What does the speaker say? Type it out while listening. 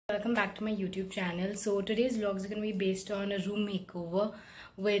Welcome back to my YouTube channel. So today's vlogs are going to be based on a room makeover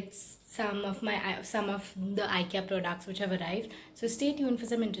with some of the Ikea products which have arrived. So stay tuned for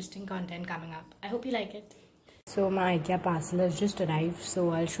some interesting content coming up. I hope you like it. So my Ikea parcel has just arrived,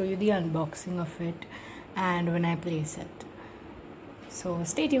 so I'll show you the unboxing of it and when I place it. So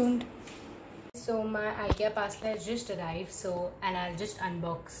stay tuned. So my Ikea parcel has just arrived, and I'll just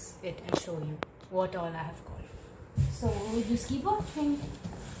unbox it and show you what all I have got. So just keep watching.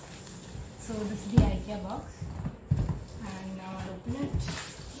 So this is the Ikea box, and now I'll open it.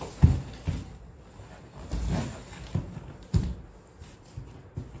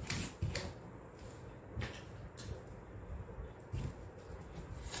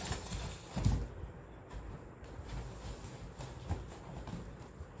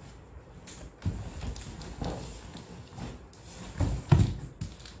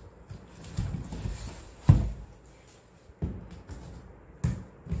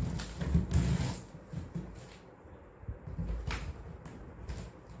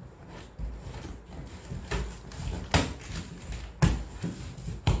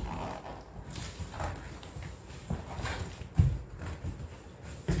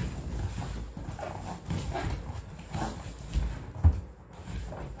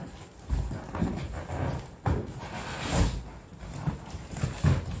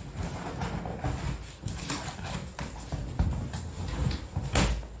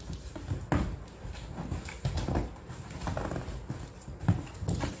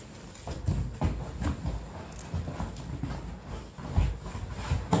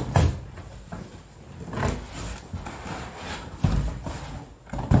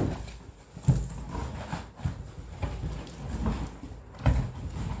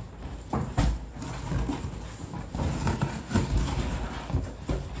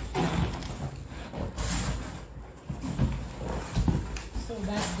 So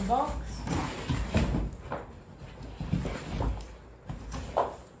that's the box.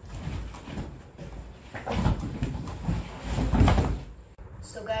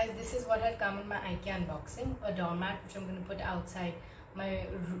 So guys, this is what had come in my Ikea unboxing. A doormat which I'm going to put outside my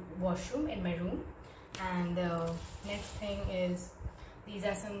washroom in my room. And the next thing is, these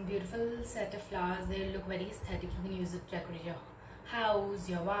are some beautiful set of flowers. They look very aesthetic. You can use it to decorate your house,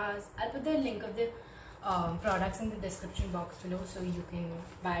 your vase. I'll put the link of the products in the description box below, so you can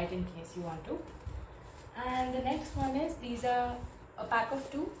buy it in case you want to. And the next one is, these are a pack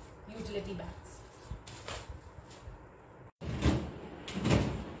of 2 utility bags.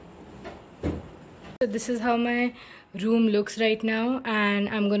 So this is how my room looks right now, and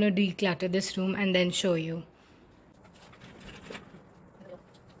I'm gonna declutter this room and then show you.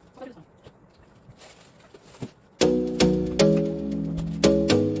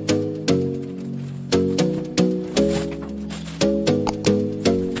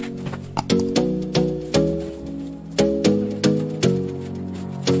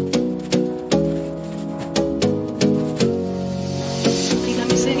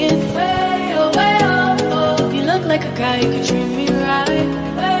 Like a guy, you could treat me right.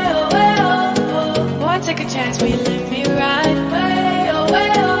 Way oh, way oh, oh. Boy, take a chance, will you let me ride? Way oh,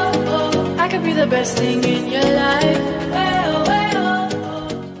 way oh, oh. I could be the best thing in your life. Way oh, way oh,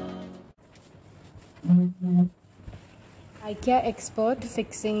 oh. Ikea expert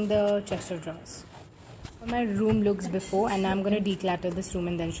fixing the chest of drawers. My room looks before, and I'm gonna declutter this room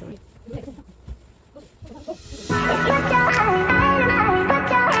and then show you.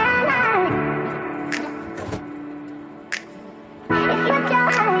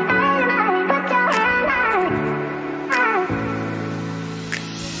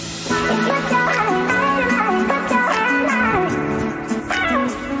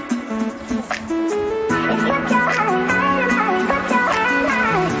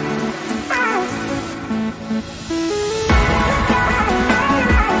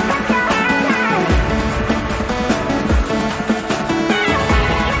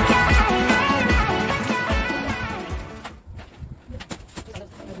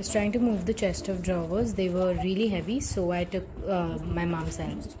 Trying to move the chest of drawers. They were really heavy, so I took my mom's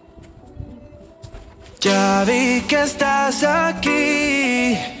help. Ya vi que estás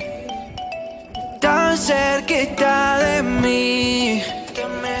aquí, tan cerquita de mí,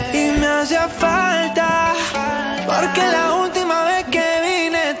 y me hacía falta, porque la última vez que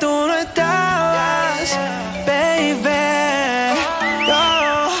vine tú no estabas, baby.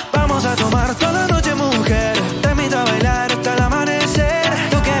 Oh, vamos a tomar toda la noche, mujer, te invito a bailar hasta el amanecer.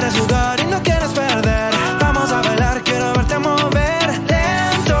 Jugar y no quieres perder. Vamos a bailar, quiero verte mover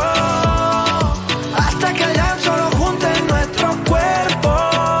lento, hasta que ya solo junten nuestros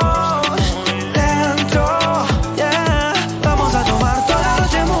cuerpos. Lento, yeah. Vamos a tomar toda la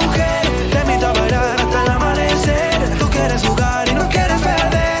noche, mujer.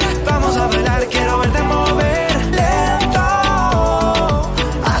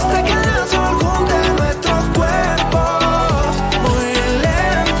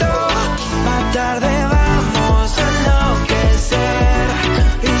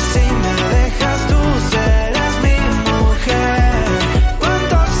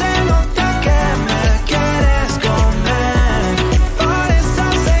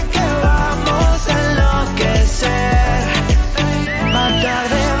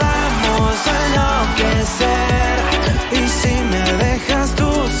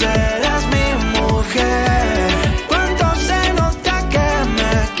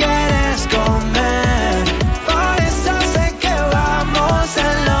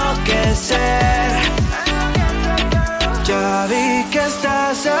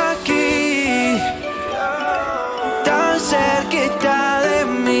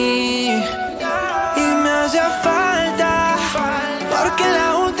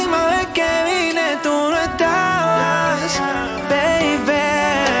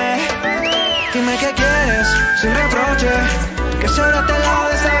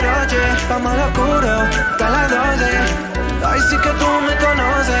 noche, vamos al oscuro, hasta las 12. Ay, sí que tú me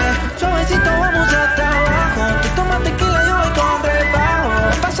conoces. Suavecito, vamos hasta abajo. Tú tomas tequila, yo voy con rebajo.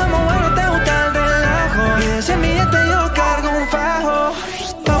 Pasamos bueno, te gusta el relajo. Y de ese billete yo cargo un fajo.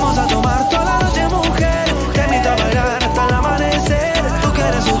 Vamos a tomar toda la noche, mujer. Te invito a bailar hasta el amanecer. Tú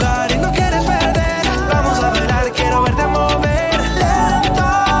quieres jugar y no quieres perder. Vamos a bailar, quiero verte mover lento,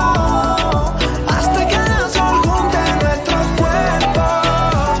 hasta que el sol junte nuestros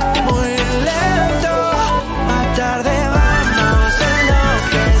cuerpos. Muy lento, más tarde vamos a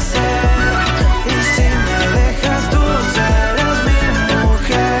enloquecer. Y si me dejas, tú serás mi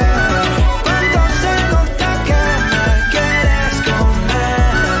mujer. Cuando se nota que me quieres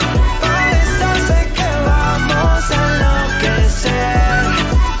comer, por eso sé que vamos a enloquecer.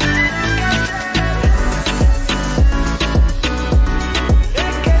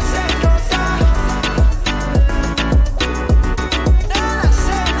 Es que se nota, nada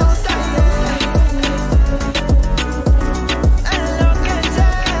se nota, enloquecer.